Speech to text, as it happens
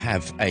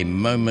Have a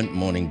moment.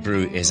 Morning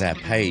Brew is our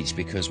page,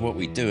 because what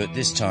we do at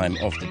this time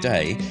of the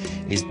day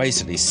is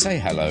basically say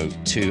hello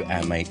to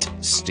our mate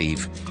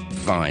Steve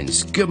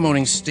Vines. Good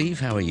morning, Steve.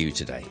 How are you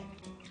today?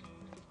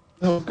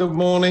 Oh, good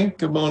morning.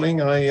 Good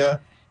morning. I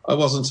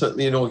wasn't at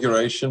the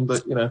inauguration,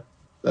 but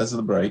those are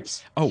the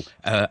breaks.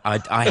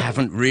 I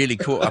haven't really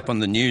caught up on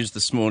the news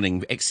this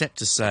morning, except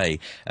to say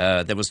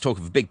there was talk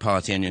of a big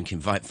party and you can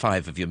invite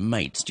 5 of your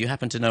mates. Do you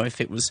happen to know if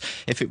it was?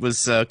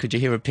 Could you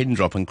hear a pin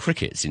drop on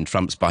crickets in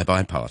Trump's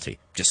bye-bye party?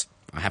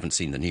 I haven't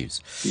seen the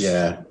news.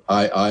 Yeah,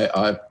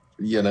 I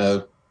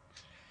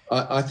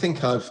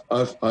think I've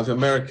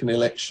American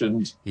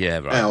electioned Yeah,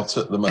 right. out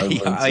at the moment.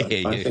 Yeah, I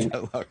hear I you. think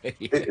Don't worry.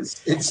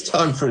 it's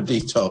time for a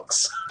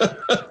detox.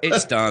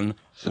 It's done.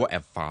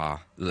 Whatever.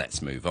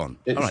 Let's move on. All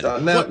It's right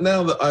then. done.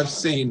 Now that I've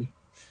seen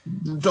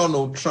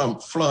Donald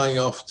Trump flying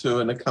off to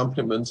an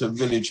accompaniment of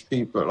village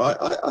people,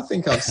 I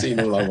think I've seen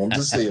all I want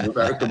to see in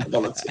American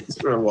politics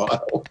for a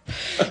while.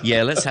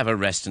 Yeah, let's have a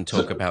rest and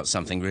talk about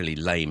something really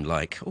lame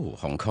like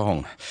Hong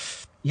Kong.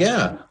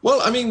 Yeah, well,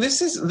 I mean,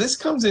 this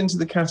comes into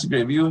the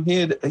category of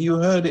you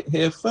heard it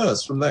here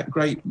first from that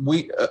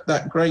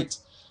great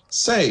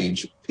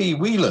sage P.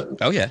 Whelan.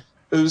 Oh yeah,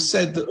 who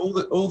said that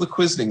all the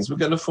Quislings were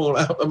going to fall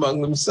out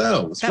among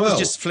themselves. That was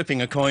just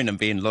flipping a coin and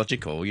being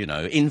logical,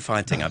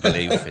 infighting, I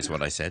believe, is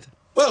what I said.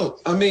 Well,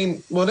 I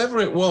mean, whatever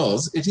it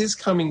was, it is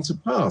coming to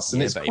pass,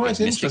 and it's quite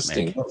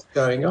interesting what's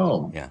going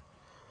on. Yeah.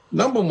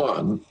 Number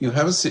one, you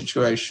have a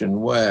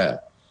situation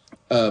where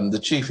the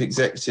chief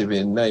executive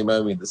in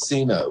Naomi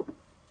Luceno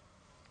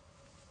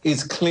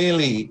is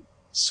clearly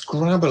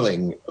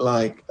scrabbling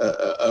like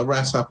a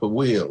rat up a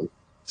wheel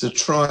to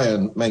try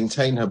and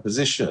maintain her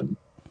position,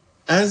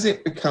 as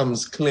it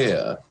becomes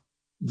clear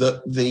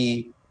that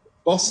the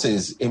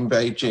bosses in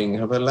Beijing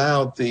have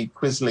allowed the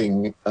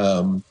Quisling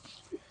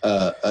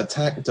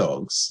attack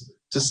dogs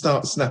to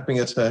start snapping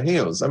at her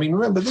heels. I mean,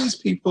 remember, these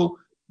people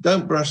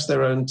don't brush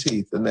their own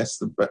teeth unless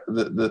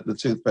the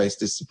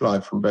toothpaste is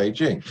supplied from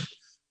Beijing.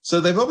 So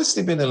they've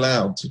obviously been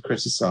allowed to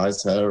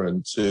criticize her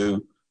and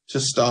to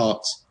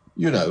start,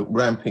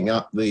 ramping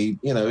up the,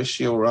 is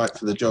she all right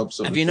for the job?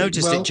 Have you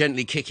noticed it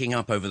gently kicking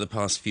up over the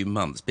past few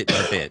months, bit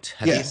by bit?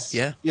 Yes.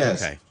 Yeah?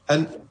 Yes. Okay.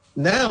 And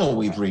now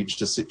we've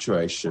reached a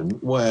situation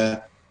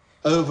where,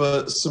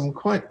 over some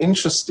quite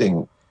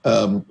interesting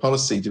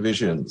policy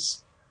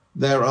divisions,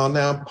 there are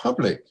now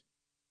public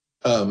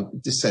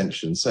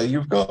dissensions. So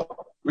you've got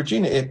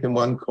Regina Ip in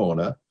one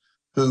corner,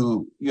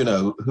 who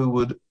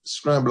would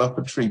scramble up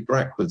a tree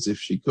backwards if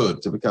she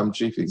could to become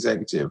chief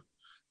executive,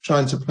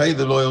 trying to play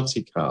the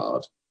loyalty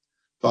card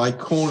by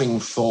calling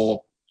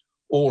for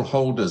all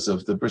holders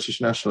of the British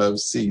National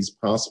Overseas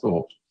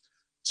Passport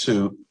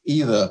to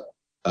either,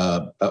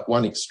 at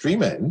one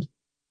extreme end,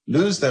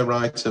 lose their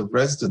right of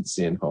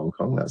residency in Hong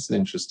Kong. That's an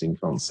interesting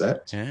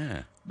concept.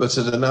 Yeah. But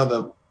at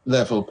another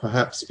level,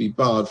 perhaps be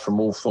barred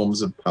from all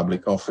forms of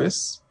public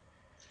office,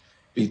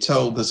 be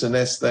told that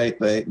unless they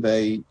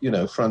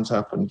front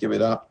up and give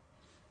it up,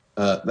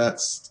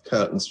 that's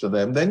curtains for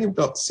them. Then you've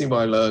got CY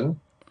Leung,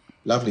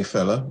 lovely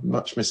fella,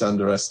 much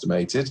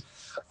misunderestimated,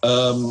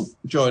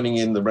 joining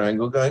in the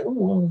wrangle, going,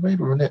 oh, wait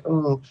a minute,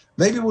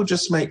 maybe we'll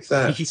just make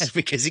that. Yeah,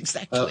 because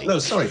exactly. No,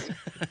 sorry.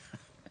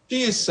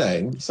 She is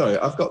saying, sorry,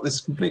 I've got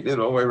this completely the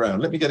wrong way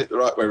around. Let me get it the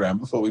right way around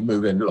before we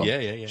move in.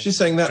 Yeah. She's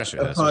saying that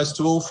applies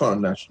to all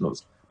foreign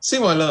nationals. CY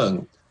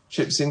Leung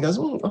chips in, goes,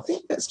 I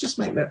think let's just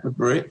make that the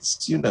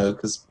Brits,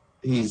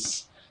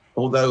 because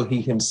although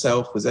he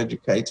himself was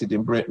educated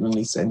in Britain and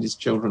he sent his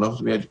children off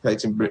to be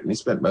educated in Britain, he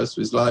spent most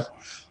of his life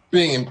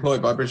being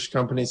employed by British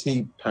companies.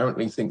 He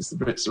apparently thinks the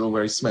Brits are all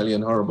very smelly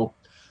and horrible.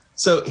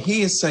 So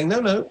he is saying,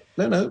 no,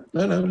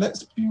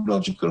 let's be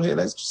logical here.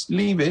 Let's just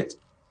leave it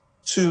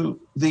to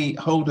the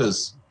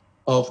holders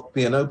of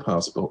B&O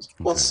passports.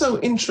 Okay. What's so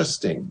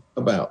interesting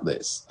about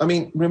this, I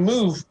mean,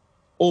 remove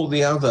all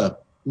the other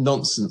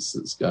nonsense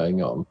that's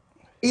going on,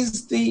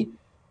 is the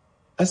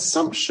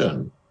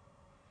assumption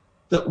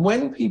that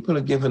when people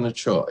are given a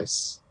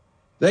choice,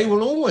 they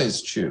will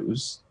always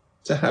choose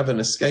to have an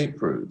escape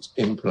route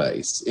in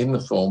place in the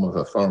form of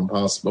a foreign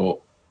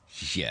passport.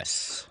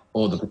 Yes.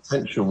 Or the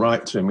potential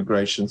right to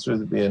immigration through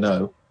the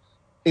B&O,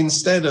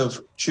 instead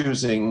of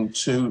choosing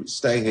to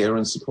stay here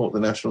and support the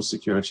national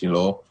security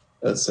law,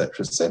 etc.,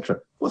 etc.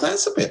 Well,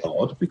 that's a bit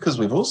odd, because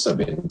we've also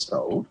been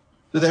told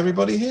that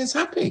everybody here is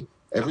happy.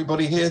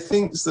 Everybody here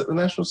thinks that the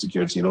national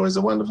security law is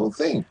a wonderful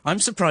thing. I'm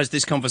surprised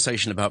this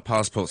conversation about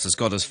passports has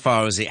got as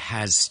far as it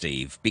has,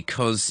 Steve,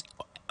 because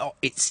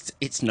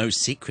it's no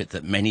secret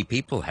that many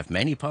people have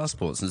many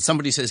passports. And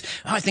somebody says,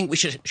 I think we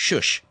should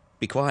shush,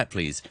 be quiet,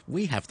 please.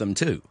 We have them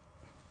too.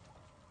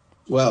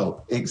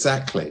 Well,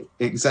 exactly.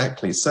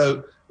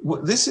 So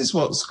this is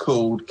what's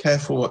called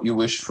careful what you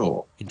wish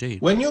for.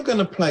 Indeed. When you're going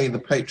to play the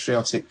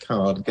patriotic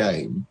card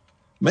game,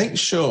 make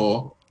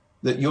sure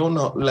that you're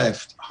not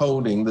left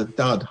holding the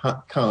dud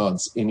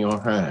cards in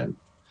your hand,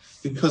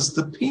 because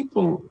the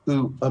people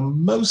who are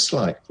most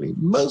likely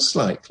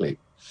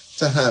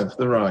to have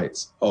the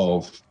right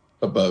of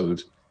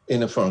abode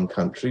in a foreign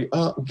country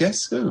are,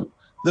 guess who?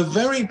 The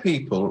very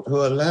people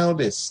who are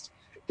loudest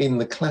in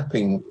the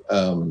clapping,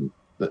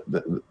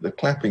 the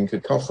clapping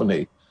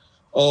cacophony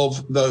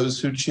of those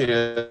who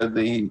cheer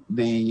the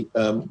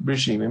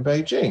regime in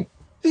Beijing.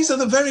 These are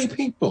the very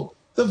people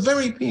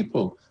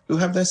who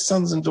have their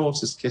sons and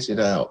daughters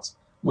kitted out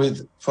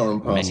with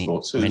foreign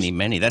passports.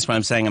 Many. That's why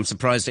I'm saying I'm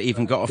surprised it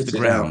even got off the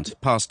ground,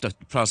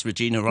 past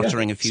Regina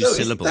uttering a few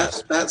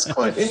syllables. That's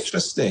quite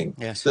interesting,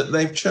 yes. That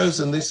they've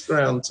chosen this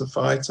ground to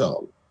fight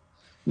on.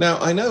 Now,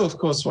 I know, of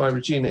course, why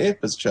Regina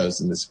Ip has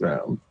chosen this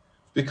ground,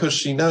 because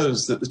she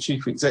knows that the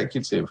chief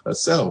executive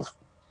herself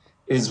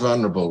is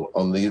vulnerable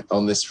on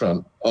this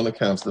front on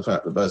account of the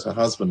fact that both her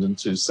husband and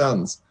two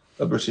sons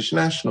are British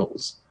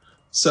nationals.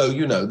 So,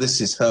 this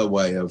is her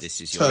way of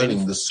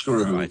turning the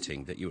screw.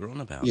 Writing that you were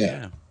on about.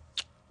 Yeah,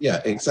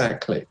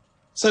 exactly.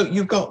 So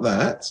you've got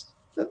that.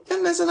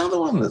 Then there's another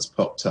one that's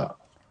popped up.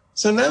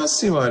 So now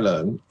CY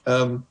Leung,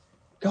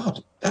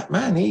 God, that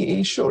man,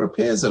 he sure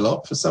appears a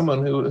lot for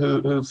someone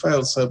who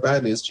failed so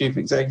badly as chief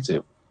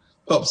executive.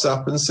 Pops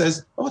up and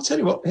says, I'll tell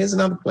you what, here's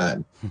another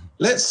plan.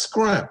 Let's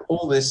scrap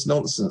all this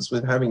nonsense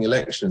with having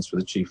elections for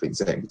the chief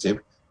executive.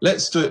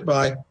 Let's do it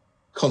by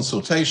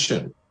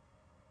consultation.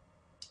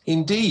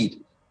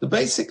 Indeed, the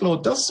Basic Law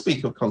does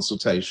speak of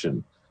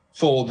consultation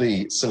for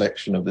the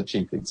selection of the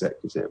chief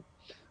executive.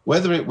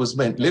 Whether it was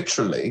meant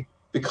literally,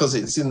 because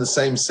it's in the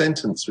same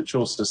sentence which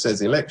also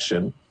says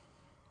election,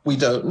 we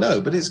don't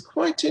know. But it's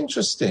quite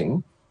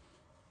interesting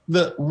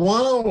that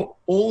while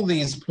all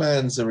these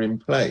plans are in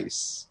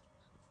place,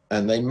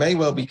 and they may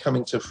well be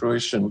coming to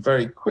fruition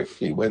very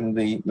quickly when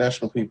the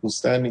National People's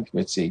Standing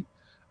Committee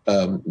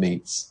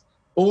meets,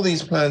 all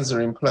these plans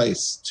are in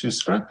place to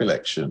scrap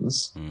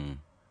elections,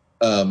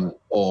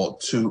 or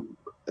to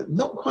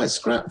not quite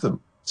scrap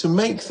them, to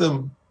make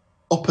them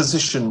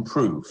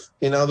opposition-proof.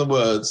 In other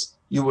words,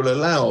 you will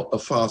allow a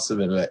farce of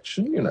an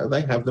election.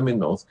 They have them in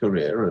North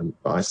Korea, and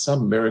by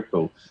some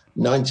miracle,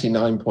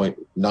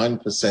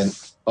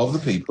 99.9% of the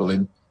people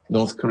in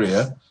North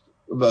Korea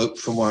vote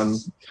for one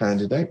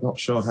candidate. Not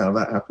sure how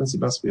that happens. He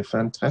must be a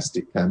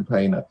fantastic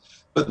campaigner.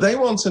 But they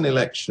want an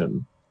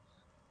election.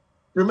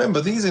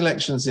 Remember, these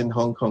elections in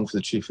Hong Kong for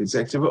the chief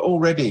executive are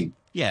already...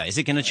 Yeah, is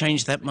it going to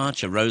change that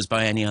much? A rose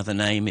by any other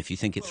name, if you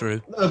think it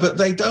through? No, but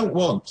they don't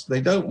want.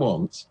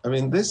 I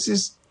mean, this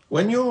is...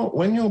 When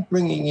you're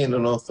bringing in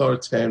an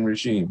authoritarian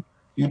regime,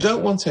 you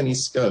don't want any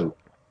scope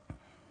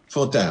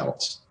for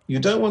doubt. You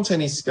don't want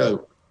any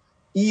scope,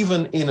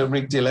 even in a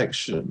rigged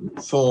election,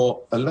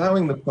 for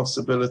allowing the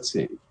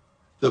possibility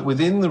that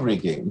within the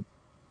rigging,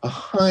 a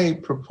high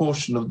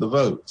proportion of the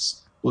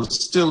votes will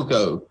still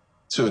go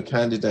to a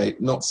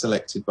candidate not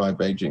selected by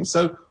Beijing.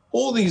 So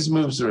all these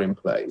moves are in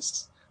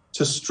place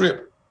to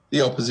strip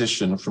the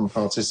opposition from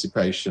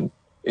participation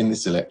in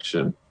this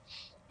election.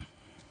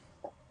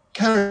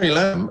 Carrie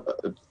Lam,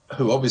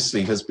 who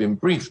obviously has been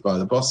briefed by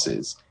the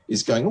bosses,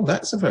 is going, oh,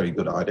 that's a very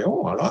good idea.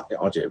 Oh, I like the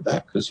idea of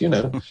that because,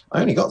 I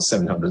only got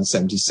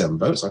 777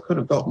 votes. I could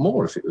have got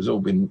more if it was all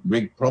been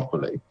rigged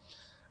properly.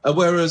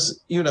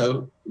 Whereas,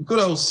 good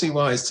old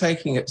CY is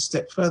taking it a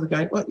step further,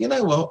 going, well, you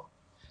know what?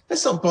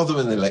 Let's not bother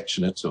with an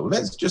election at all.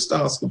 Let's just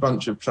ask a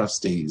bunch of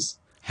trustees.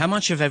 How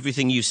much of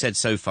everything you've said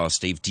so far,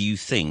 Steve, do you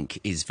think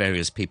is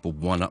various people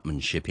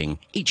one-upmanshipping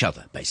each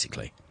other,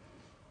 basically?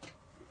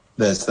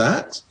 There's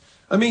that.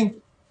 I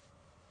mean,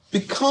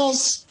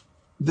 because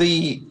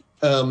the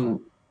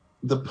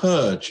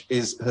purge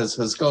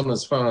has gone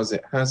as far as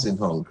it has in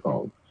Hong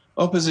Kong,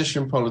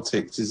 opposition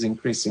politics is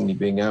increasingly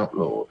being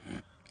outlawed.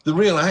 The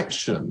real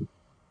action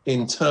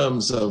in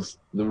terms of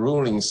the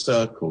ruling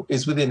circle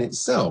is within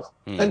itself.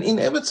 And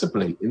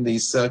inevitably, in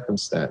these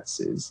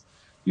circumstances,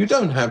 you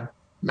don't have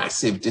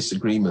massive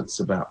disagreements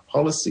about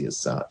policy as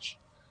such,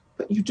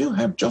 but you do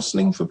have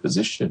jostling for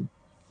position.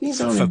 These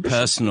are for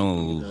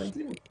personal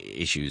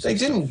issues. They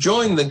didn't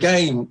join the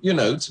game,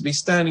 to be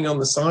standing on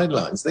the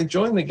sidelines. They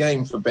joined the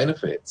game for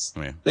benefits.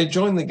 Yeah. They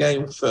joined the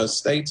game for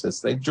status.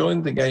 They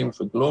joined the game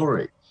for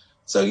glory.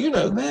 So,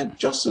 they're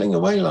jostling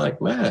away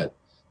like mad.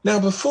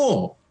 Now,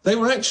 before, they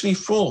were actually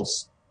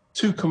forced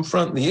to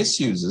confront the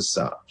issues as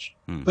such.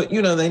 But,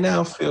 they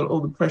now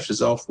feel, the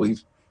pressure's off.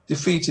 We've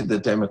defeated the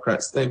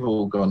Democrats. They've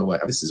all gone away.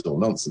 This is all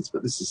nonsense,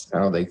 but this is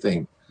how they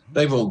think.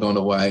 They've all gone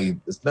away.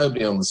 There's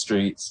nobody on the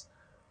streets.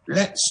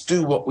 Let's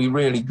do what we're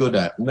really good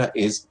at, and that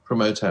is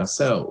promote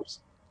ourselves.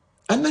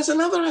 And there's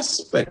another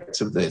aspect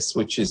of this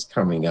which is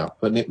coming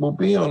up, and it will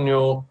be on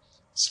your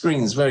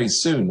screens very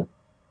soon,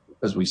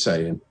 as we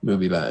say in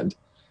movie land,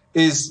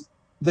 is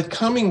the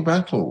coming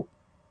battle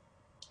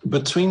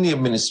between the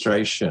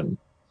administration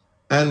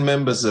and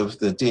members of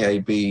the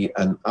DAB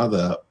and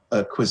other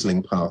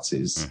Quisling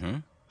parties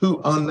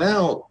who are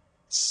now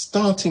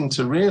starting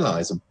to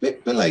realise, a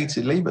bit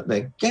belatedly, but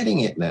they're getting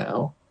it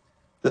now,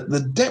 that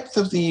the depth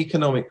of the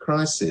economic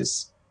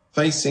crisis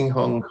facing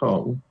Hong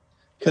Kong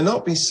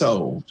cannot be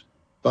solved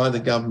by the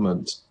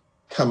government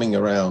coming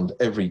around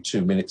every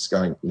 2 minutes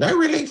going, no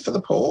relief for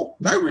the poor,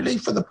 no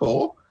relief for the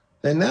poor.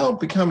 They're now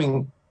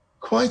becoming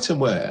quite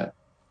aware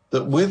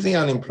that with the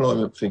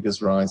unemployment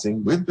figures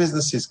rising, with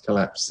businesses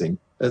collapsing,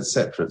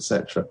 etc.,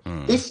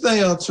 if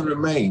they are to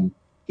remain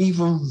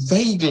even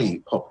vaguely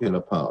popular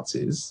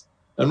parties,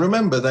 and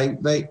remember,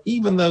 they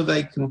even though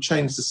they can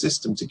change the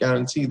system to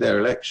guarantee their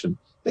election,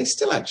 they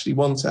still actually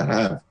want to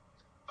have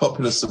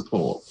popular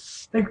support.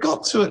 They've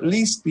got to at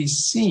least be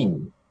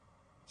seen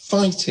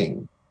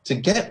fighting to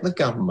get the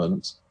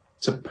government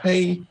to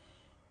pay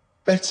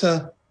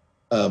better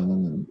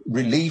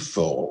relief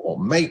or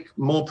make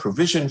more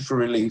provision for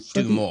relief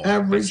for the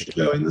average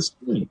Joe in the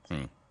street.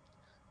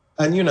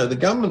 And, you know, the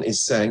government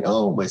is saying,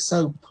 oh, we're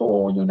so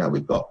poor, you know,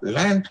 we've got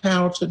land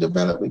power to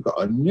develop, we've got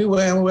a new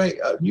airway,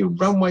 a new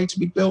runway to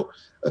be built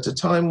at a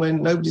time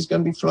when nobody's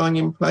going to be flying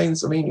in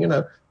planes. I mean, you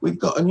know, we've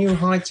got a new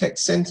high-tech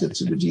centre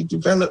to be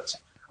developed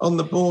on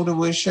the border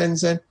with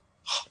Shenzhen.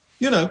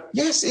 You know,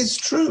 yes, it's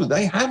true.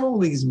 They have all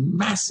these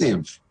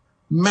massive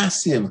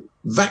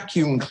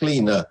vacuum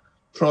cleaner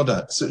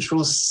projects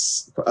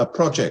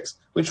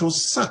which will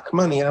suck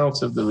money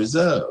out of the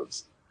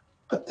reserves.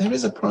 But there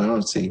is a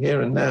priority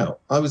here and now.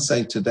 I would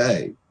say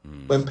today,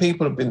 when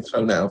people have been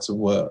thrown out of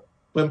work,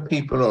 when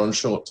people are on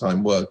short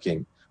time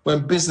working,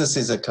 when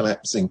businesses are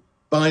collapsing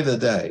by the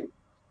day,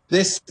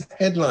 this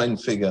headline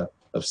figure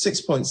of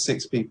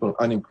 6.6 people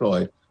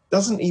unemployed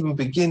doesn't even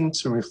begin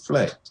to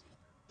reflect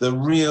the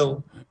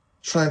real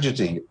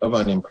tragedy of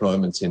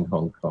unemployment in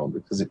Hong Kong,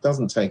 because it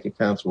doesn't take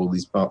account of all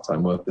these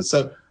part-time workers.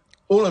 So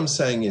all I'm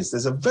saying is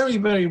there's a very,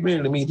 very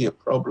real immediate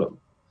problem.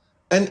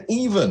 And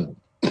even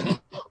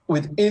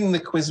within the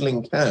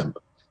Quisling camp,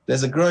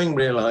 there's a growing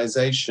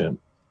realization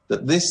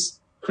that this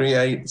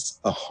creates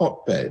a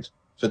hotbed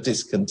for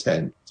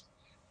discontent.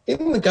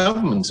 In the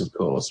government, of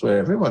course, where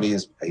everybody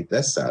is paid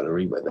their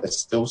salary, where they're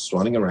still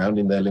swanning around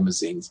in their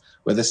limousines,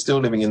 where they're still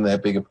living in their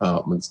big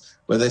apartments,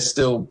 where they're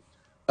still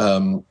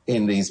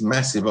in these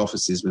massive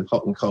offices with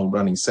hot and cold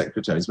running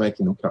secretaries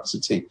making them cups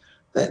of tea,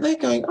 they're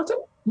going, I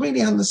don't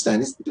really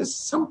understand. Is there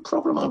some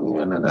problem? I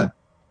mean, no.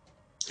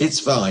 It's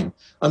fine.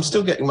 I'm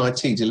still getting my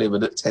tea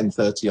delivered at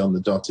 10:30 on the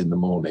dot in the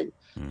morning.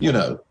 You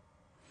know,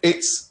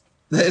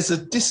 there's a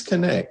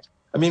disconnect.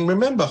 I mean,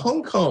 remember,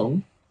 Hong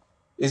Kong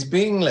is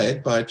being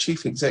led by a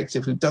chief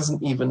executive who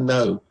doesn't even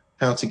know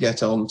how to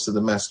get onto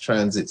the mass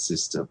transit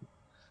system,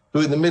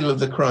 who in the middle of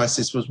the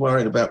crisis was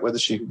worried about whether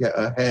she could get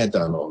her hair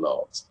done or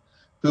not,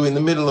 who in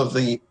the middle of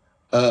the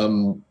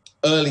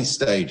early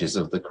stages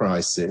of the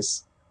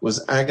crisis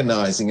was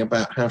agonizing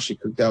about how she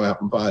could go out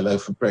and buy a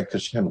loaf of bread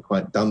because she hadn't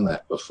quite done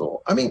that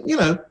before. I mean, you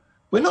know,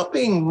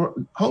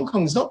 Hong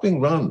Kong's not being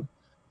run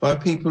by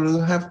people who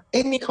have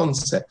any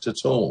concept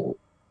at all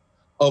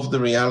of the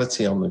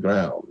reality on the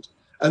ground.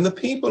 And the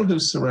people who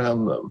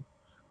surround them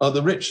are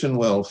the rich and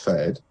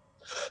well-fed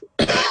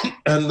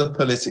and the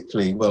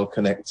politically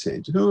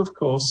well-connected, who, of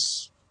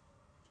course,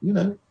 you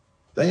know,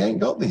 they ain't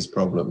got these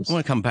problems. I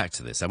want to come back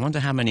to this. I wonder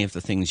how many of the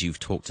things you've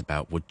talked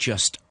about were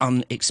just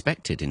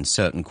unexpected in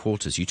certain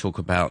quarters. You talk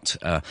about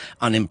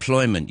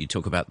unemployment, you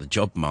talk about the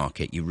job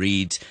market, you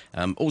read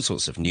all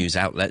sorts of news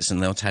outlets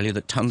and they'll tell you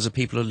that tons of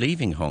people are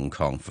leaving Hong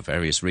Kong for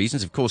various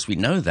reasons. Of course, we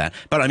know that.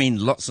 But I mean,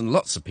 lots and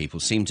lots of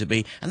people seem to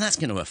be, and that's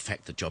going to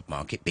affect the job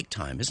market big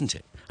time, isn't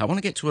it? I want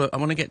to get to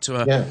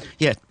a.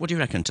 Yeah. What do you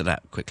reckon to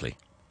that quickly?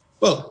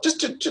 Well,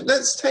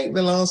 let's take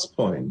the last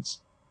point.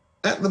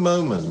 At the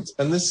moment,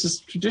 and this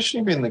has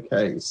traditionally been the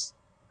case,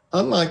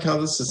 unlike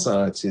other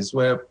societies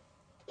where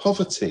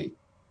poverty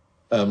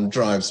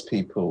drives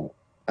people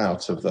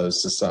out of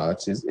those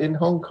societies, in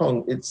Hong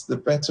Kong, it's the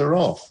better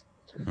off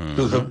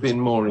who have been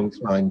more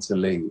inclined to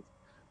leave.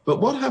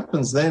 But what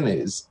happens then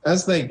is,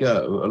 as they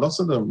go, a lot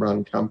of them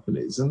run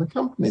companies, and the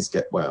companies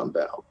get wound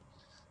down.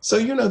 So,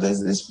 you know,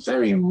 there's this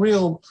very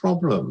real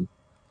problem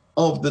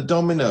of the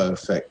domino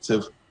effect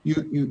of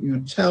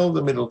you tell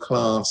the middle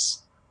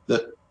class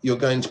that you're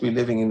going to be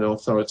living in an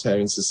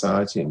authoritarian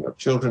society and your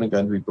children are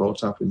going to be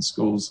brought up in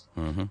schools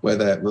where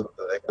they're going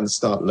to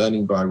start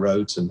learning by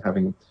rote and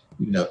having,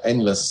 you know,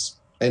 endless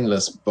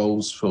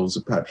bowls fulls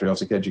of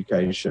patriotic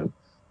education.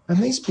 And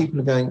these people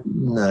are going,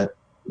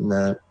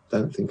 no,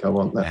 don't think I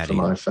want that for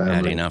my family.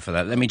 Had enough of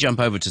that. Let me jump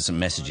over to some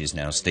messages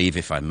now, Steve,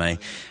 if I may.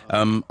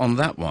 On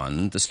that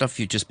one, the stuff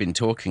you've just been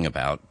talking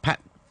about, Pat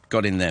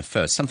got in there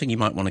first. Something you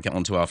might want to get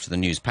onto after the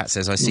news. Pat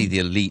says, I see the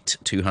elite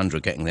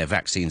 200 getting their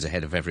vaccines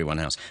ahead of everyone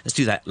else. Let's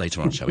do that later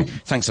on, shall we?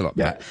 Thanks a lot,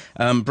 Pat.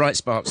 Bright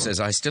Spark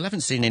says, I still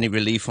haven't seen any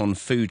relief on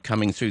food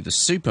coming through the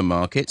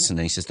supermarkets. And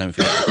then he says, don't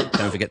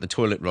forget the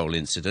toilet roll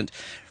incident.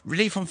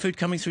 Relief on food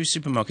coming through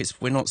supermarkets.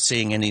 We're not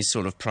seeing any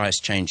sort of price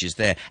changes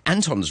there.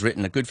 Anton's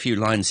written a good few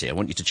lines here. I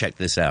want you to check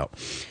this out.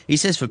 He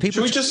says, for people...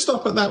 Should we just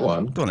stop at that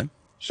one? Go on then.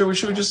 Should we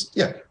just...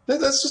 Yeah,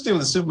 let's just deal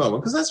with the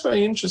supermarket, because that's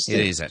very interesting.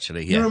 It is,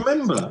 actually, yeah. You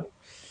remember...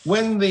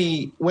 When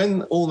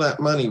all that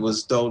money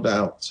was doled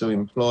out to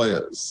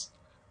employers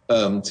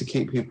to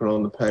keep people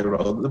on the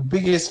payroll, among the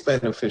biggest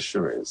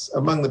beneficiaries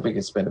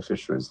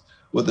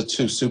were the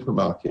two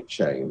supermarket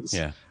chains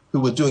who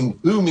were doing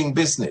booming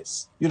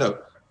business. You know,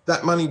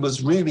 that money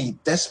was really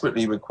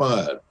desperately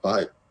required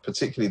by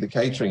particularly the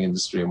catering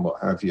industry and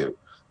what have you,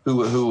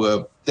 who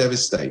were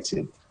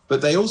devastated.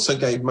 But they also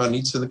gave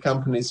money to the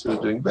companies who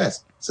were doing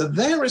best. So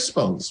their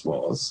response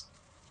was,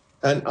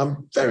 and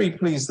I'm very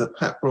pleased that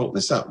Pat brought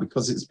this up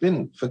because it's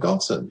been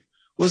forgotten,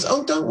 was,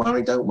 oh, don't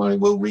worry,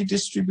 we'll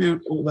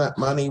redistribute all that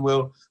money.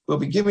 We'll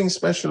be giving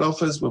special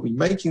offers. We'll be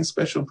making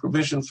special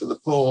provision for the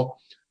poor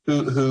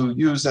who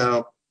use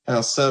our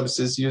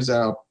services, use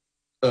our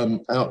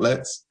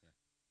outlets.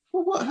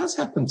 Well, what has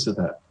happened to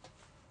that?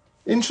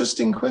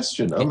 Interesting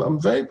question. I'm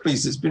very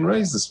pleased it's been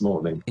raised this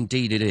morning.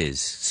 Indeed it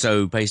is.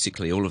 So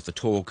basically all of the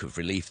talk of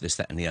relief, this,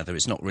 that and the other,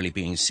 is not really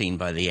being seen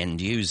by the end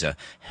user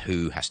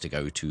who has to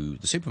go to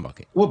the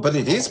supermarket. Well, but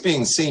it is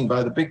being seen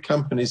by the big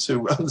companies who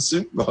run the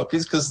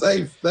supermarkets because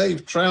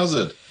they've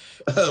trousered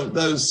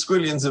those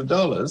squillions of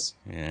dollars.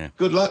 Yeah.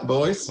 Good luck,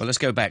 boys. Well, let's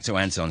go back to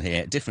Anton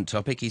here. Different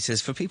topic. He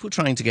says, for people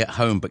trying to get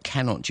home but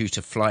cannot due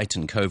to flight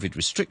and COVID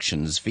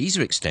restrictions,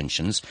 visa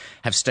extensions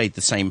have stayed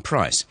the same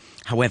price.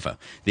 However,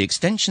 the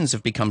extensions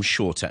have become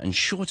shorter and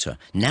shorter.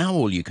 Now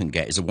all you can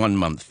get is a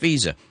 1-month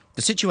visa.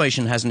 The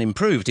situation hasn't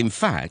improved. In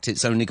fact,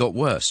 it's only got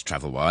worse,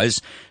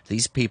 travel-wise.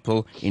 These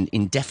people in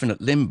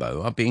indefinite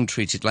limbo are being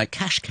treated like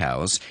cash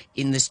cows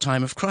in this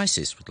time of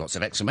crisis, with lots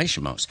of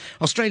exclamation marks.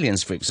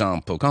 Australians, for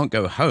example, can't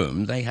go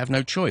home. They have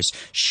no choice.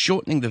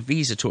 Shortening the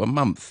visa to a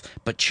month,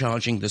 but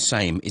charging the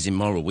same is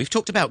immoral. We've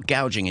talked about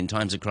gouging in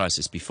times of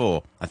crisis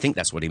before. I think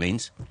that's what he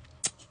means.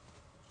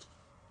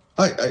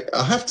 I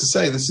have to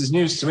say, this is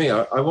news to me.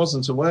 I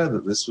wasn't aware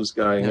that this was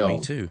going on. Me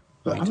too.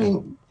 But I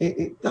mean,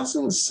 it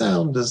doesn't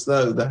sound as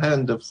though the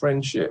hand of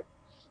friendship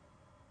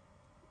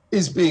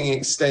is being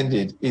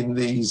extended in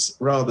these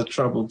rather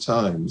troubled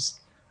times.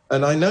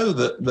 And I know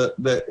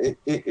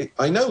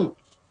I know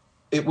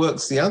it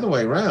works the other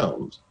way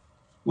round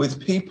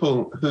with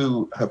people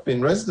who have been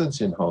residents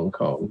in Hong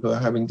Kong who are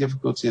having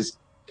difficulties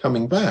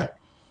coming back.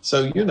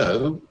 So, you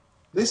know,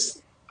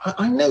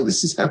 I know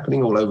this is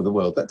happening all over the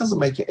world. That doesn't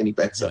make it any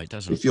better. No, it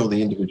doesn't. If you're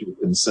the individual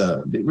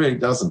concerned. It really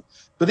doesn't.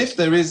 But if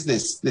there is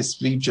this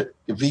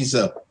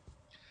visa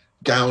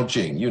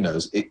gouging, you know,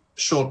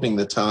 shortening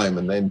the time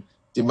and then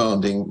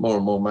demanding more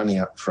and more money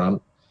up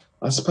front,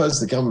 I suppose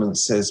the government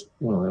says,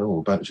 well, they're all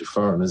a bunch of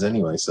foreigners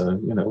anyway, so,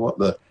 you know, what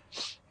the...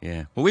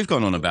 Yeah. Well, we've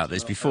gone on about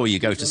this before. You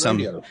go to some...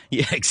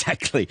 Yeah,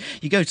 exactly.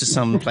 You go to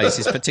some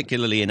places,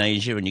 particularly in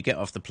Asia, and you get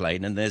off the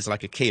plane and there's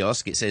like a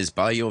kiosk. It says,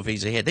 buy your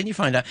visa here. Then you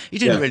find out you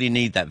didn't really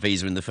need that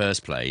visa in the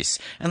first place.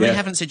 And they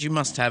haven't said you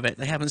must have it.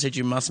 They haven't said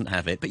you mustn't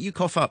have it. But you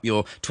cough up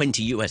your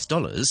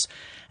 $20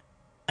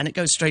 and it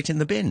goes straight in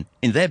the bin,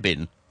 in their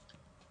bin.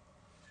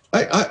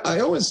 I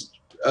always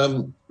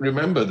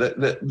remember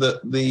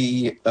that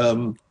the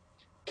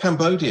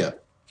Cambodia,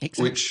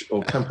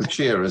 or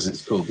Kampuchea as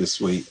it's called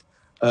this week,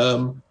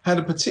 had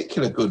a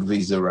particular good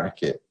visa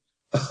racket.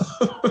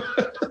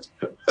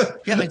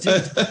 Yeah, they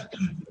did.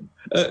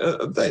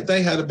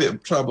 They had a bit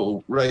of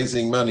trouble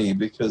raising money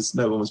because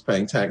no one was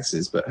paying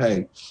taxes. But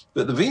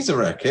the visa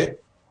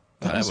racket,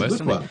 that was a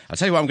good one. I'll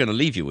tell you what I'm going to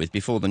leave you with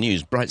before the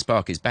news. Bright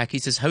Spark is back. He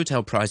says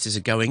hotel prices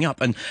are going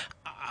up. And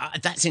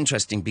that's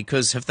interesting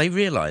because have they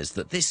realised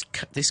that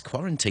this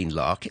quarantine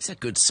lark, it's a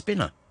good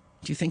spinner?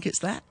 Do you think it's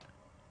that?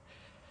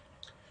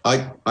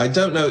 I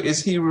don't know.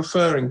 Is he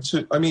referring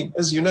to... I mean,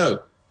 as you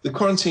know, the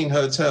quarantine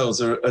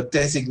hotels are a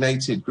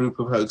designated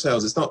group of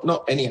hotels. It's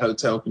not any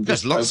hotel can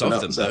just open up. There's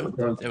lots of them,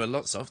 though. There are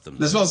lots of them.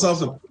 There's lots of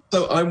them.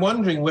 So I'm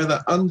wondering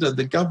whether under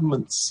the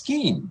government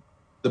scheme,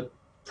 the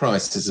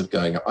prices are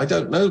going up. I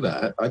don't know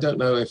that. I don't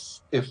know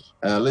if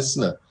our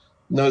listener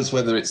knows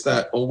whether it's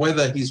that or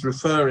whether he's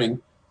referring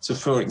to,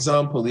 for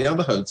example, the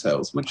other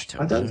hotels, which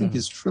I don't think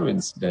is true,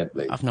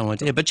 incidentally. I've no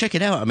idea. But check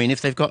it out. I mean,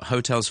 if they've got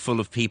hotels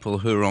full of people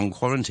who are on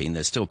quarantine,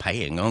 they're still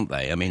paying, aren't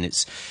they? I mean,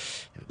 it's...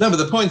 No, but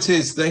the point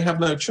is they have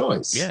no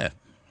choice. Yeah.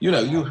 You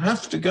know, you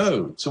have to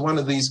go to one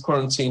of these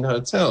quarantine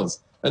hotels.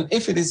 And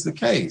if it is the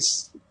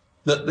case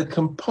that the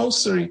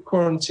compulsory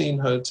quarantine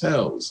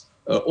hotels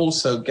are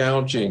also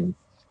gouging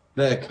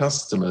their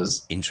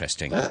customers...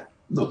 Interesting. That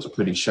looks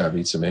pretty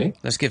shabby to me.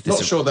 Let's give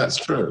this sure that's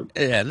true.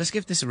 Yeah, let's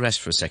give this a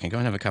rest for a second. Go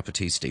and have a cup of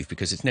tea, Steve,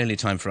 because it's nearly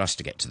time for us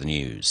to get to the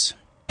news.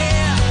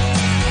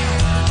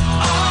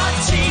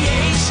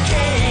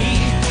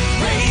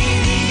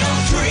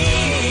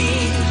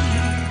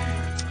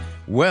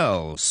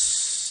 Well,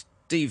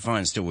 Steve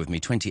Vine's still with me,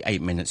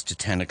 28 minutes to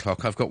 10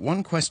 o'clock. I've got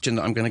one question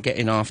that I'm going to get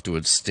in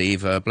afterwards,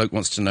 Steve. A bloke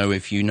wants to know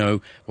if you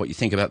know what you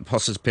think about the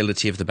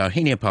possibility of the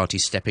Bauhinia Party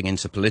stepping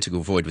into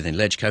political void within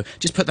Legco.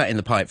 Just put that in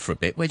the pipe for a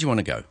bit. Where do you want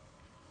to go?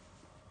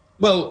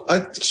 Well,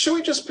 shall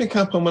we just pick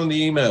up on one of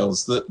the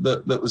emails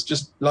that was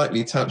just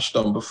lightly touched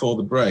on before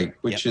the break,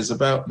 which is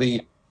about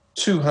the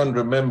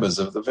 200 members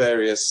of the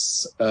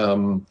various...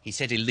 he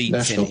said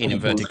elites in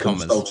inverted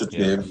commas.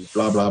 Consultative,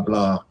 blah, blah,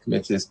 blah,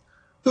 committees,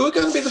 who are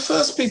going to be the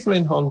first people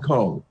in Hong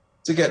Kong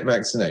to get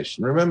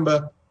vaccination.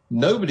 Remember,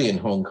 nobody in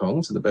Hong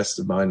Kong, to the best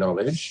of my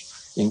knowledge,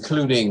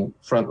 including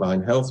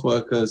frontline health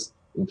workers,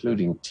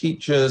 including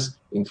teachers,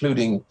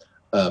 including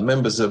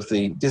members of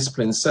the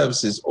discipline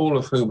services, all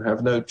of whom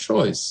have no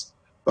choice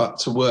but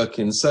to work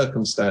in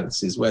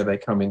circumstances where they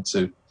come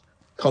into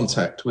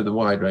contact with a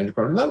wide range of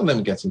problems. None of them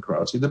are getting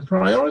priority. The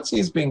priority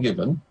is being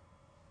given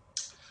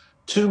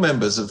to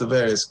members of the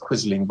various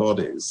quizzling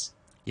bodies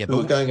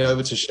who are going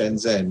over to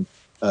Shenzhen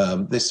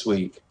this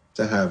week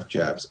to have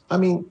jabs. I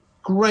mean,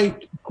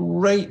 great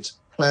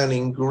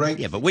planning great.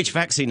 Yeah, but which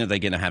vaccine are they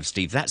going to have,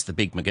 Steve? That's the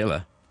big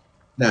Magilla.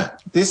 Now,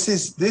 this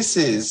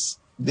is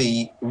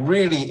the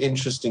really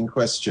interesting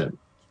question.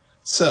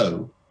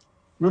 So,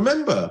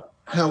 remember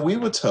how we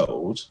were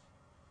told,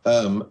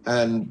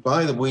 and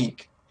by the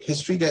week,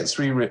 history gets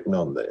rewritten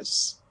on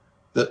this,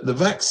 that the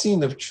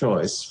vaccine of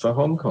choice for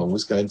Hong Kong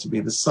was going to be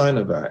the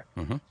Sinovac,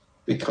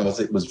 because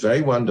it was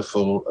very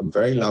wonderful and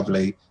very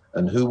lovely,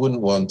 and who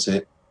wouldn't want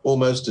it?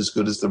 Almost as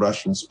good as the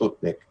Russian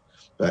Sputnik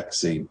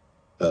vaccine.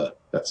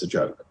 That's a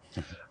joke.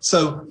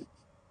 So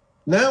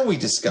now we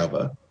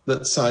discover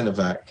that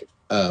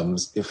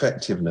Sinovac's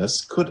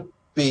effectiveness could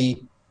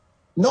be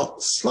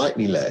not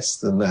slightly less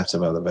than that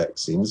of other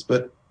vaccines,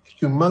 but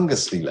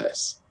humongously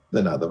less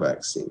than other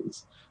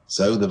vaccines.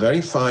 So the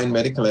very fine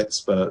medical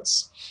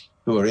experts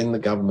who are in the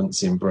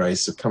government's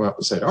embrace have come up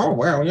and said, oh,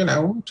 well, you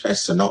know,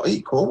 tests are not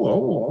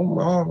equal.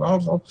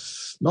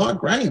 My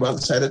granny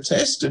once had a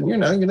test, and, you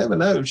know, you never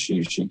know.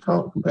 She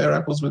can't compare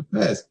apples with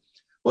pears.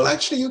 Well,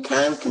 actually, you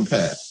can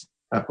compare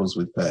apples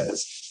with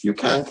pears. You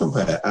can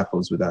compare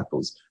apples with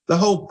apples. The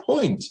whole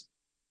point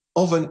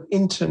of an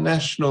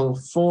international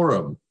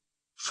forum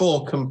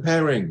for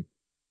comparing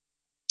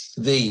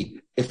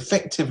the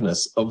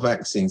effectiveness of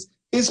vaccines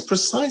is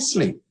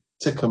precisely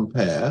to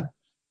compare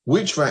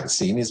which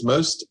vaccine is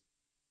most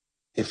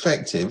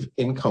effective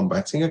in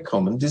combating a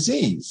common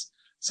disease.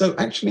 So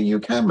actually you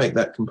can make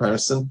that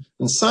comparison.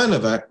 And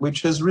Sinovac,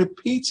 which has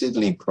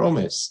repeatedly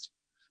promised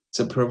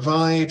to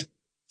provide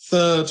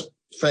third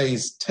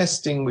phase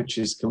testing, which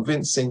is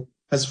convincing,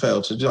 has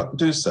failed to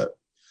do so.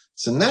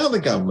 So now the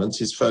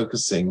government is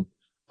focusing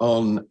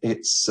on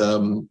its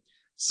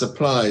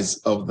supplies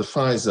of the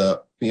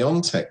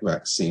Pfizer-BioNTech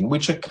vaccine,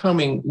 which are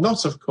coming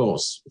not, of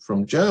course,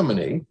 from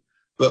Germany,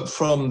 but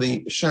from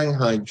the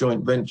Shanghai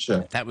joint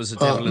venture. That was a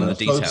devil in the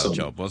detail Fosun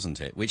job,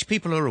 wasn't it? Which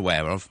people are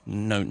aware of,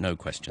 no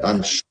question.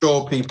 I'm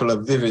sure people are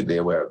vividly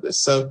aware of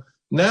this. So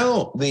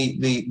now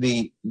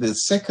the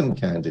second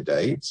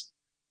candidate,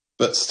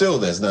 but still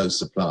there's no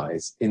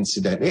supplies,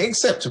 incidentally,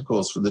 except, of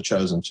course, for the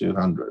chosen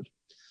 200,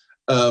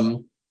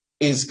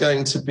 is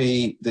going to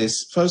be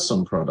this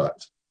Fosun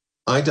product.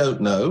 I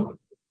don't know,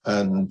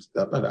 and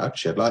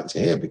actually I'd like to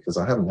hear, because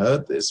I haven't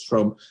heard this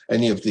from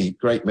any of the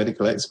great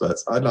medical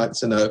experts. I'd like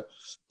to know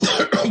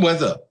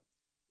whether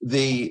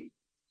the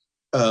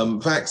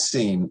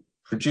vaccine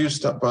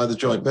produced up by the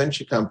joint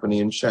venture company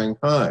in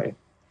Shanghai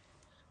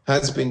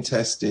has been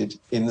tested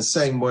in the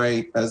same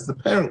way as the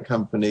parent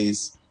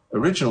company's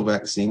original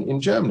vaccine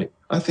in Germany.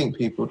 I think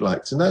people would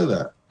like to know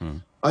that.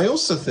 I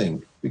also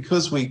think,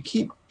 because we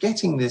keep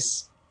getting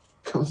this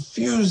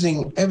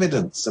confusing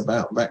evidence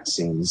about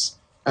vaccines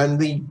and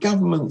the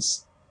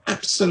government's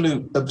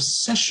absolute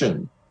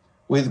obsession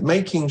with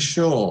making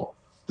sure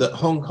that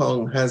Hong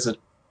Kong has a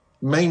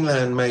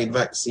mainland-made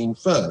vaccine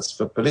first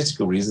for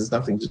political reasons,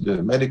 nothing to do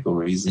with medical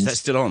reasons. Is that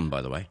still on,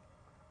 by the way?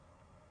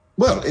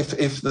 Well, if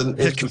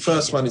the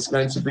first one is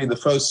going to be the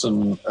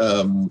Fosun,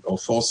 or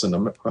Fosun,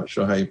 I'm not quite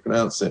sure how you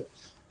pronounce it,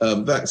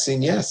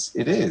 vaccine, yes,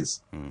 it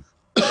is.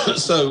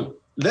 So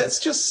let's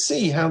just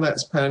see how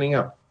that's panning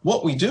out.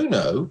 What we do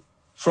know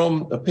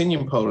from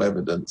opinion poll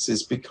evidence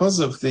is, because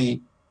of the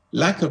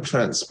lack of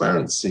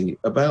transparency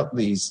about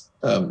these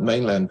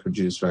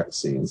mainland-produced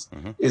vaccines,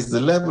 is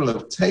the level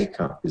of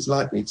take-up is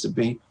likely to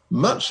be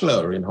much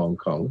lower in Hong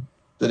Kong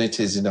than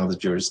it is in other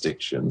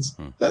jurisdictions.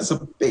 That's a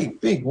big,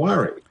 big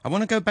worry. I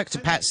want to go back to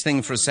Pat's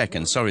thing for a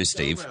second. Sorry,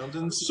 Steve. Go around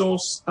and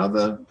source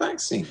other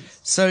vaccines.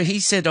 So he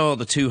said, oh,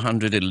 the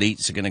 200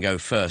 elites are going to go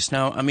first.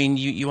 Now, I mean,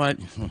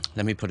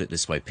 let me put it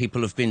this way.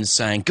 People have been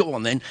saying, go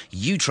on then,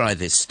 you try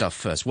this stuff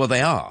first. Well,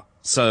 they are.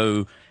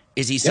 So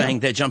is he saying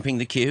they're jumping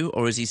the queue,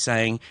 or is he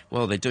saying,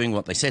 well, they're doing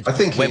what they said? I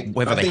think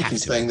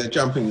he's saying they're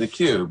jumping the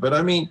queue. But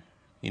I mean,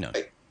 you know,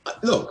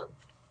 look,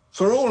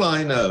 for all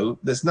I know,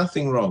 there's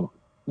nothing wrong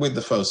with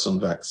the Fosun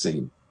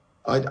vaccine.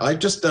 I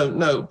just don't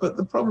know. But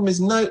the problem is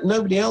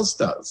nobody else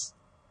does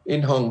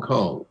in Hong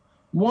Kong.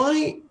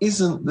 Why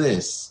isn't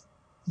this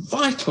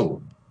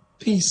vital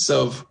piece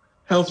of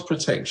health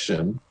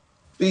protection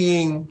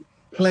being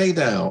played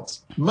out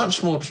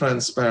much more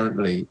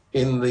transparently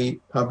in the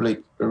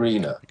public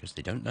arena? Because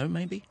they don't know,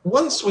 maybe?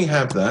 Once we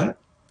have that,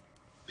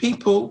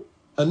 people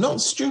are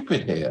not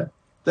stupid here.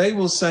 They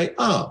will say,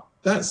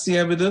 that's the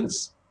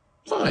evidence.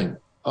 Fine,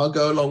 I'll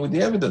go along with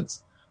the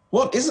evidence.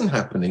 What isn't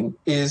happening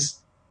is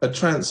a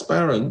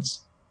transparent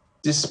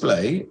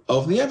display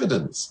of the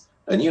evidence.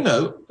 And, you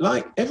know,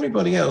 like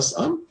everybody else,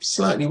 I'm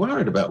slightly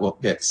worried about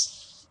what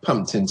gets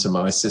pumped into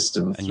my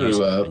system And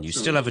you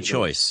still have a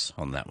choice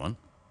on that one,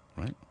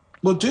 right?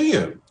 Well, do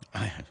you?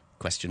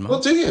 Question mark.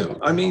 Well, do you?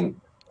 I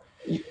mean,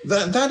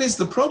 that is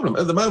the problem.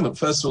 At the moment,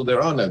 first of all,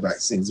 there are no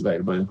vaccines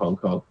available in Hong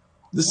Kong.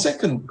 The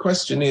second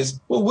question is,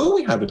 well, will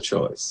we have a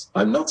choice?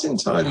 I'm not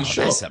entirely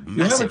sure. That's a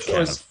massive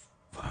can of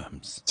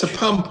worms. To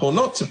pump or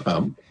not to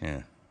pump.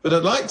 Yeah. But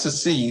I'd like to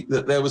see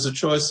that there was a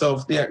choice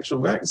of the actual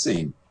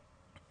vaccine.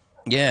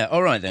 Yeah,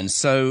 all right then.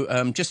 So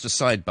just a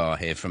sidebar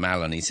here from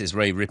Alan. He says,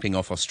 Ray ripping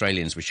off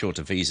Australians with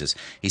shorter visas.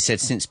 He said,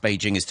 since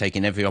Beijing has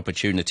taken every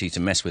opportunity to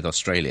mess with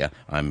Australia,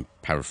 I'm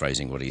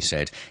paraphrasing what he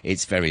said,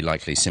 it's very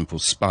likely simple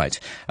spite.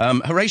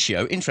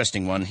 Horatio,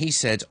 interesting one. He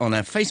said on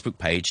our Facebook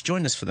page,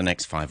 join us for the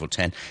next 5 or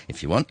 10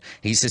 if you want.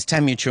 He says,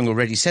 Tam Yu-chung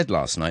already said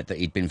last night that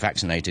he'd been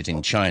vaccinated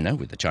in China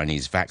with the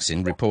Chinese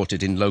vaccine,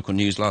 reported in local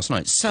news last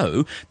night.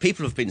 So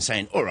people have been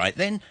saying, all right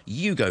then,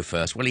 you go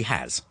first. Well, he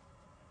has.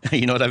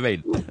 You know what I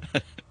mean?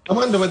 I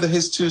wonder whether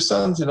his 2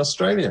 sons in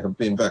Australia have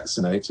been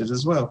vaccinated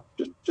as well.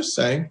 Just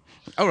saying.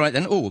 All right,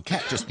 then. Oh,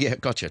 Kat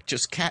gotcha.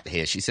 Just Kat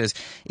here. She says,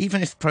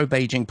 even if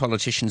pro-Beijing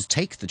politicians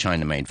take the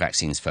China-made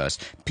vaccines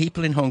first,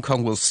 people in Hong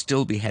Kong will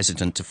still be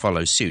hesitant to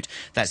follow suit.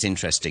 That's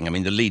interesting. I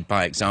mean, the lead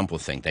by example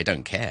thing, they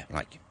don't care.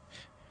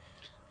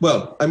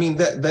 Well, I mean,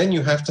 then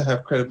you have to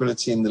have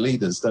credibility in the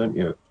leaders, don't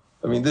you?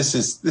 I mean, this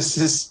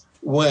is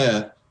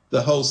where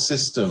the whole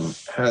system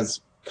has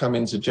come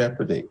into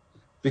jeopardy,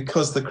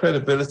 because the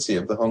credibility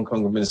of the Hong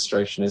Kong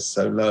administration is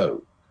so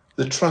low.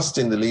 The trust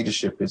in the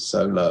leadership is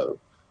so low.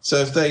 So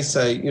if they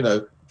say,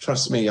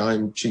 trust me,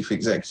 I'm chief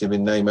executive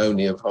in name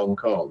only of Hong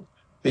Kong,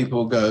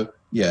 people go,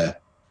 yeah.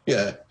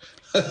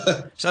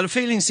 So the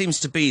feeling seems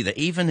to be that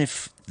even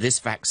if this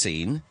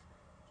vaccine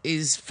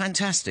is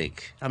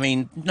fantastic, I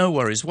mean, no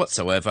worries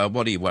whatsoever,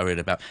 what are you worried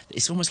about?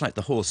 It's almost like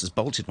the horse has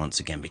bolted once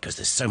again because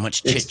there's so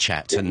much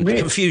chit-chat and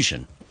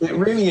confusion. It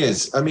really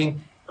is. I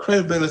mean,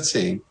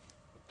 credibility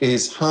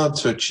is hard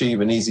to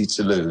achieve and easy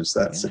to lose.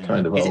 That's a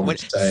kind of old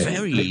saying.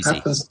 Very easy. It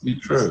happens to be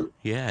true.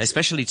 Yeah,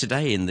 especially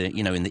today in the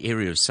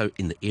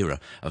era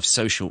of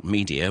social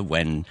media,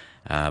 when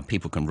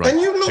people can write.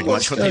 And you look pretty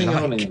what's much what going they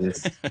on like. in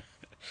this.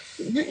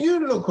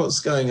 you look what's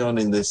going on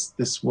in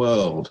this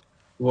world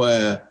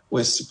where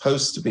we're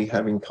supposed to be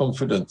having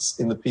confidence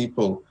in the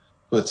people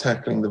who are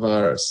tackling the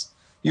virus.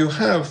 You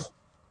have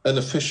an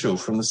official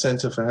from the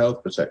Centre for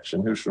Health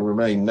Protection, who shall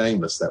remain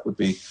nameless, that would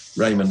be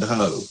Raymond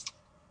Ho,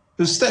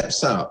 who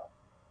steps up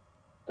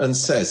and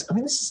says, I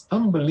mean, this is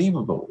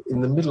unbelievable,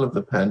 in the middle of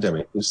the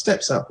pandemic, who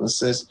steps up and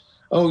says,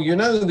 oh,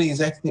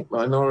 these ethnic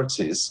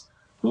minorities,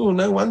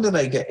 no wonder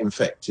they get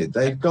infected.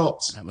 They've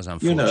got... That was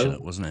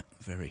unfortunate, wasn't it?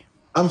 Very.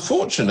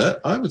 Unfortunate,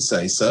 I would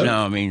say so.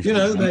 No, I mean...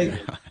 they...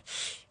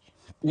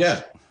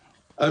 Yeah.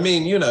 I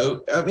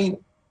mean,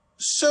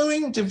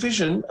 sowing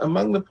division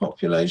among the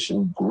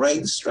population,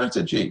 great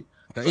strategy.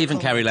 But even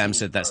Carrie Lam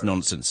said that's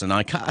nonsense, and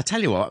I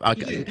tell you what,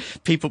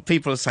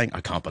 people are saying, I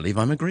can't believe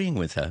I'm agreeing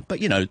with her. But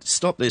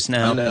stop this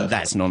now.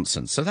 That's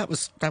nonsense. So that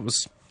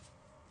was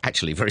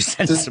actually very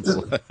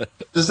sensible.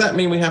 Does that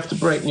mean we have to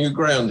break new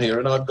ground here?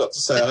 And I've got to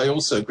say I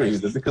also agree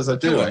with it, because I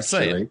do actually.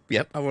 Say it.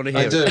 Yep, I want to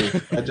hear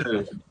it. I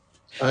do.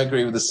 I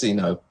agree with the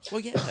C-No.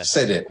 Well, yeah, I've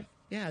said it.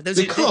 Yeah, there's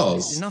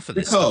enough of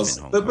this stuff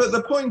in Hong Kong. But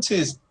the point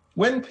is,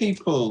 when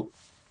people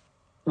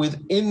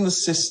within the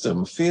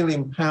system feel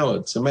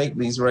empowered to make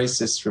these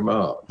racist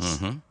remarks,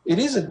 it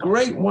is a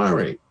great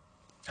worry.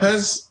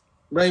 Has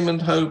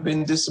Raymond Ho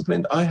been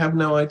disciplined? I have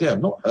no idea.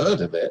 I've not heard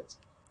of it.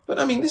 But,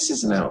 I mean, this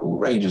is an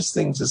outrageous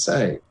thing to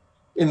say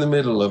in the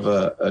middle of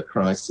a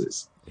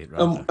crisis.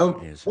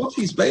 What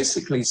he's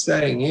basically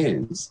saying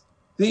is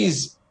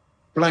these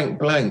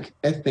blank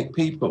ethnic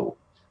people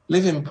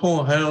live in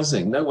poor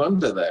housing. No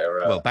wonder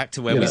they're... back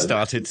to where we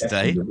started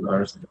today.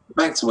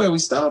 Back to where we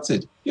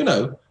started.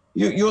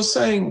 You're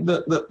saying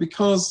that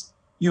because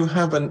you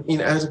have an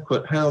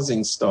inadequate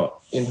housing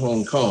stock in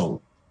Hong Kong,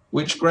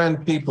 which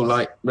grand people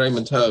like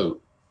Raymond Ho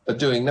are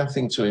doing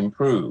nothing to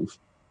improve,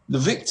 the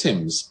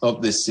victims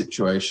of this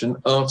situation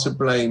are to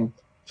blame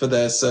for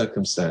their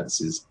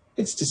circumstances.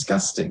 It's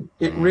disgusting.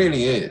 It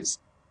really is.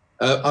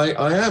 I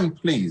am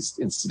pleased,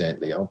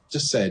 incidentally, I'll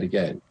just say it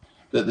again,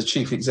 that the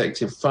chief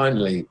executive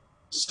finally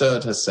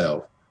stirred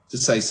herself to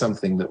say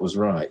something that was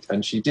right.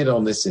 And she did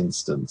on this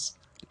instance.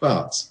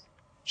 But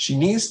she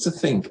needs to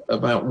think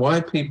about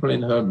why people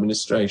in her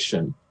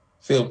administration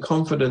feel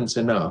confident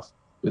enough,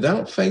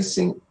 without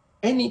facing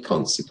any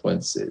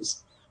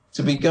consequences,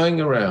 to be going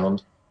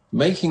around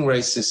making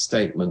racist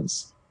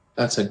statements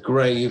at a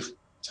grave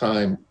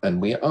time.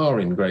 And we are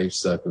in grave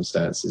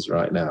circumstances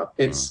right now.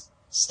 It's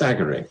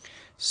staggering.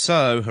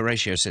 So,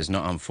 Horatio says,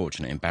 not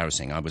unfortunate,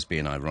 embarrassing. I was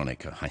being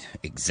ironic. I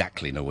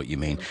exactly know what you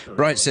mean.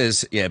 Bright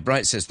says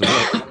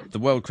the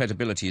world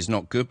credibility is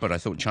not good, but I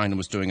thought China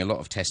was doing a lot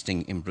of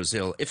testing in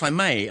Brazil. If I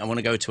may, I want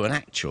to go to an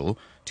actual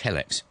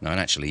telex, an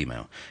actual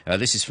email.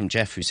 This is from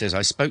Jeff, who says,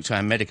 I spoke to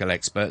our medical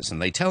experts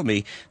and they tell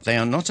me they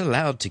are not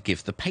allowed to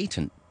give the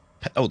patient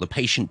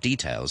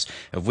details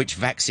of which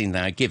vaccine they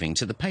are giving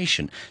to the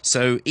patient.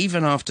 So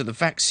even after the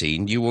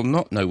vaccine, you will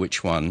not know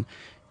which one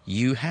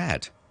you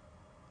had.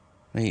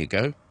 There you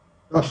go.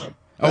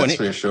 That's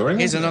reassuring.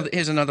 Here's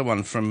another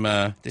one from,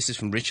 this is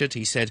from Richard.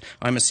 He said,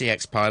 I'm a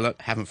CX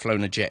pilot, haven't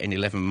flown a jet in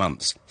 11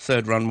 months.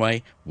 Third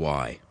runway,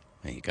 why?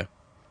 There you go.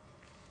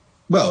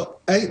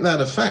 Well, ain't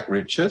that a fact,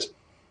 Richard?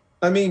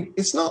 I mean,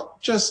 it's not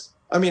just,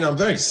 I'm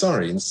very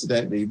sorry,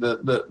 incidentally,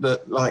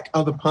 that like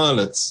other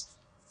pilots,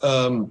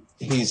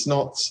 he's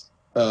not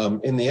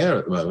in the air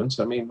at the moment.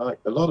 I mean, like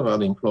a lot of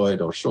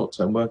unemployed or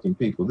short-term working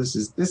people, this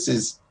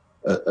is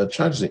a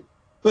tragedy.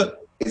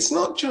 But it's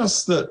not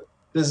just that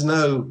there's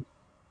no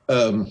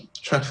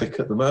traffic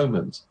at the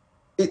moment.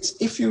 It's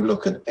if you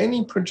look at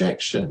any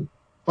projection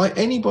by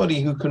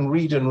anybody who can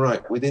read and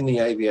write within the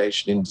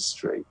aviation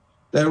industry,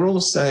 they're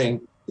all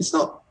saying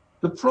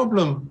the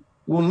problem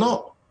will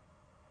not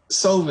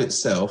solve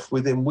itself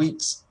within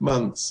weeks,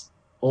 months,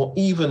 or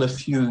even a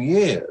few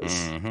years.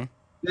 Mm-hmm.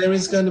 There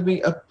is going to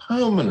be a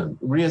permanent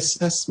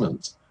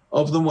reassessment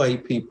of the way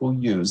people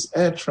use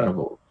air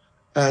travel,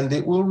 and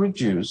it will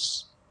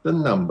reduce the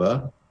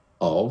number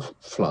of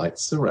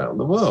flights around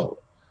the world.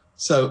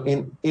 So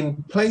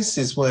in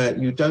places where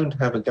you don't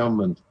have a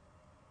government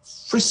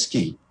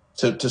frisky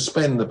to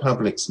spend the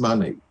public's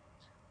money,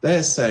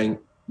 they're saying,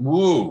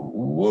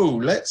 whoa,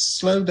 let's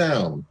slow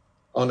down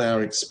on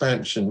our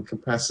expansion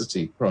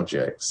capacity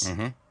projects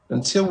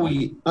until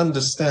we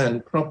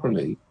understand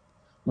properly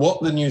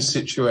what the new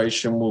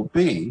situation will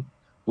be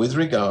with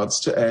regards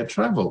to air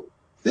travel.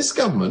 This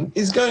government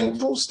is going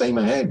full steam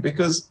ahead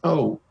because,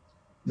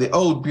 the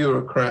old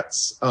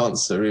bureaucrats'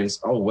 answer is,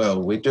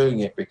 well, we're doing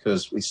it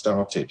because we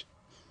started.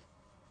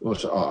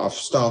 I've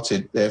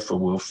started, therefore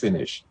we'll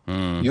finish.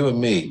 You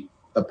and me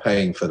are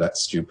paying for that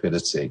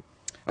stupidity.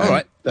 All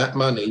right. That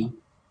money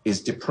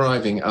is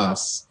depriving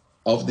us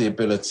of the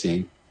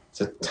ability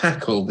to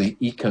tackle the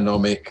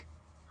economic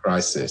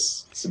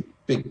crisis. It's a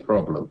big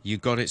problem. You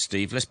got it,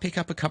 Steve. Let's pick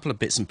up a couple of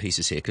bits and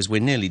pieces here because we're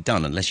nearly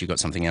done unless you've got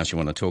something else you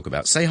want to talk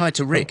about. Say hi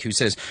to Rick, who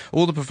says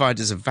all the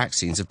providers of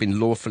vaccines have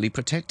been lawfully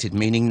protected,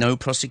 meaning no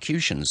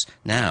prosecutions.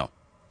 Now,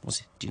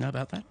 do you know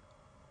about that?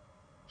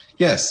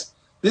 Yes.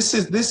 This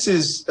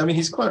is. I mean,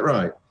 he's quite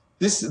right.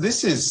 This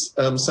is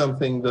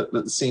something that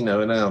the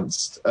CINO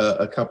announced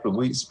a couple of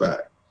weeks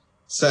back,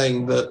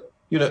 saying that,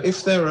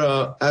 if there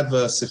are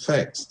adverse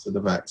effects to the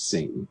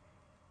vaccine,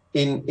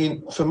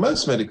 for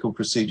most medical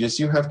procedures,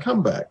 you have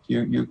comeback.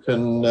 You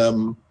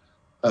can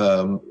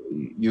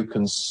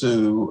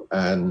sue,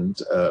 and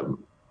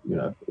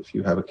if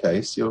you have a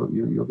case,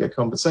 you'll get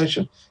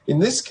compensation. In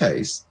this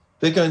case,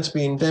 they're going to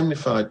be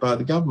indemnified by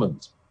the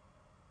government.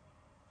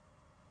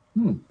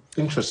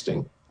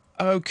 Interesting.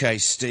 Okay,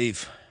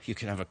 Steve, you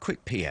can have a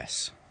quick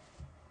PS.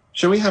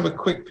 Shall we have a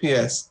quick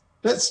PS?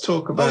 Let's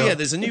talk about... Oh, yeah,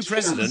 there's a new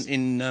president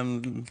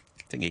in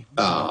thingy.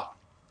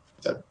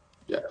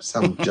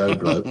 Some Joe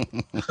bloke.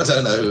 I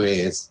don't know who he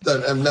is. I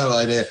have no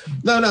idea.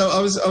 No,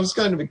 I was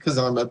going to, because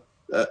I'm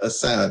a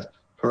sad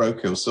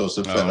parochial sort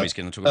of fellow. Oh, he's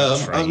going to talk about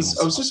trains.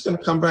 I was just going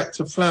to come back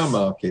to flower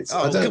markets.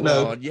 Oh, I don't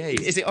know. On, yay.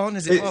 Is it on?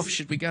 Is it off?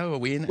 Should we go? Are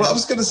we in? Well, I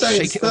was going to say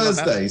it's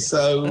Thursday,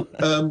 so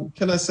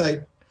can I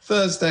say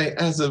Thursday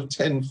as of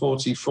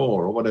 10:44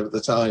 or whatever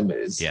the time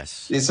is?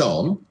 Yes. It's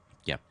on.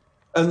 Yeah.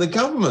 And the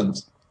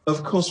government,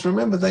 of course,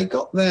 remember, they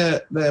got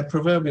their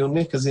proverbial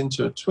knickers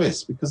into a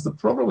twist, because the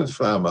problem with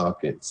flower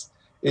markets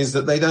is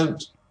that they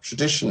don't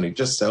traditionally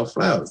just sell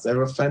flowers.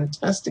 They're a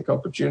fantastic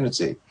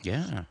opportunity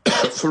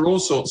for all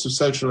sorts of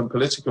social and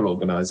political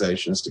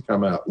organisations to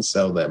come out and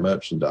sell their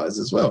merchandise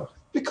as well,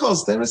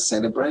 because they're a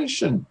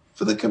celebration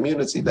for the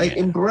community. They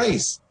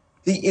embrace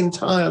the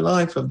entire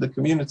life of the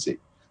community.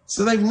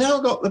 So they've now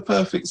got the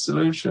perfect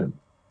solution.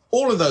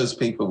 All of those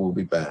people will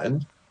be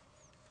banned.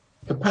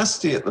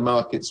 Capacity at the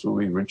markets will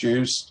be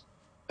reduced.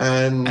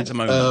 And at the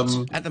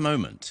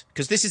moment,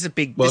 because this is a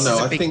big. Well, no,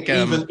 I think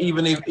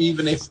even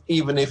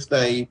if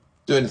they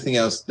do anything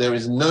else, there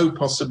is no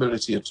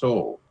possibility at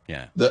all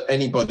that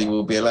anybody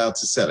will be allowed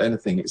to sell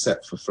anything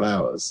except for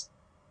flowers.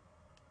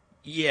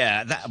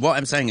 Yeah, what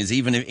I'm saying is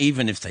even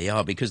if they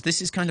are, because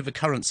this is kind of a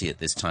currency at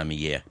this time of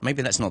year.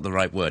 Maybe that's not the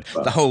right word.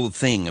 The whole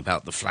thing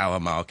about the flower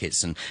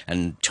markets and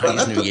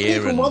Chinese New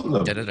Year and want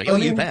them. Oh,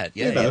 you bet.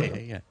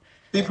 Yeah.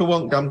 People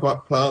want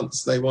gumquat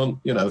plants. They want,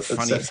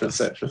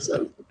 etc.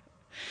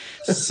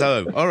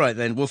 So, all right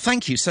then. Well,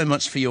 thank you so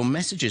much for your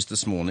messages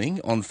this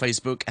morning on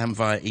Facebook and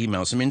via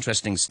email. Some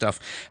interesting stuff.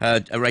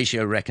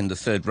 Horatio reckoned the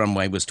third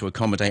runway was to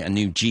accommodate a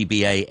new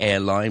GBA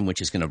airline,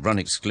 which is going to run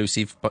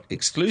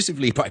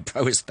exclusively by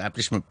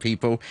pro-establishment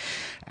people.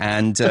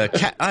 And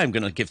Kat, I'm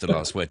going to give the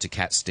last word to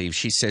Kat, Steve.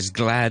 She says,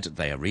 glad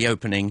they are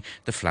reopening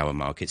the flower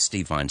market.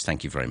 Steve Vines,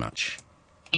 thank you very much.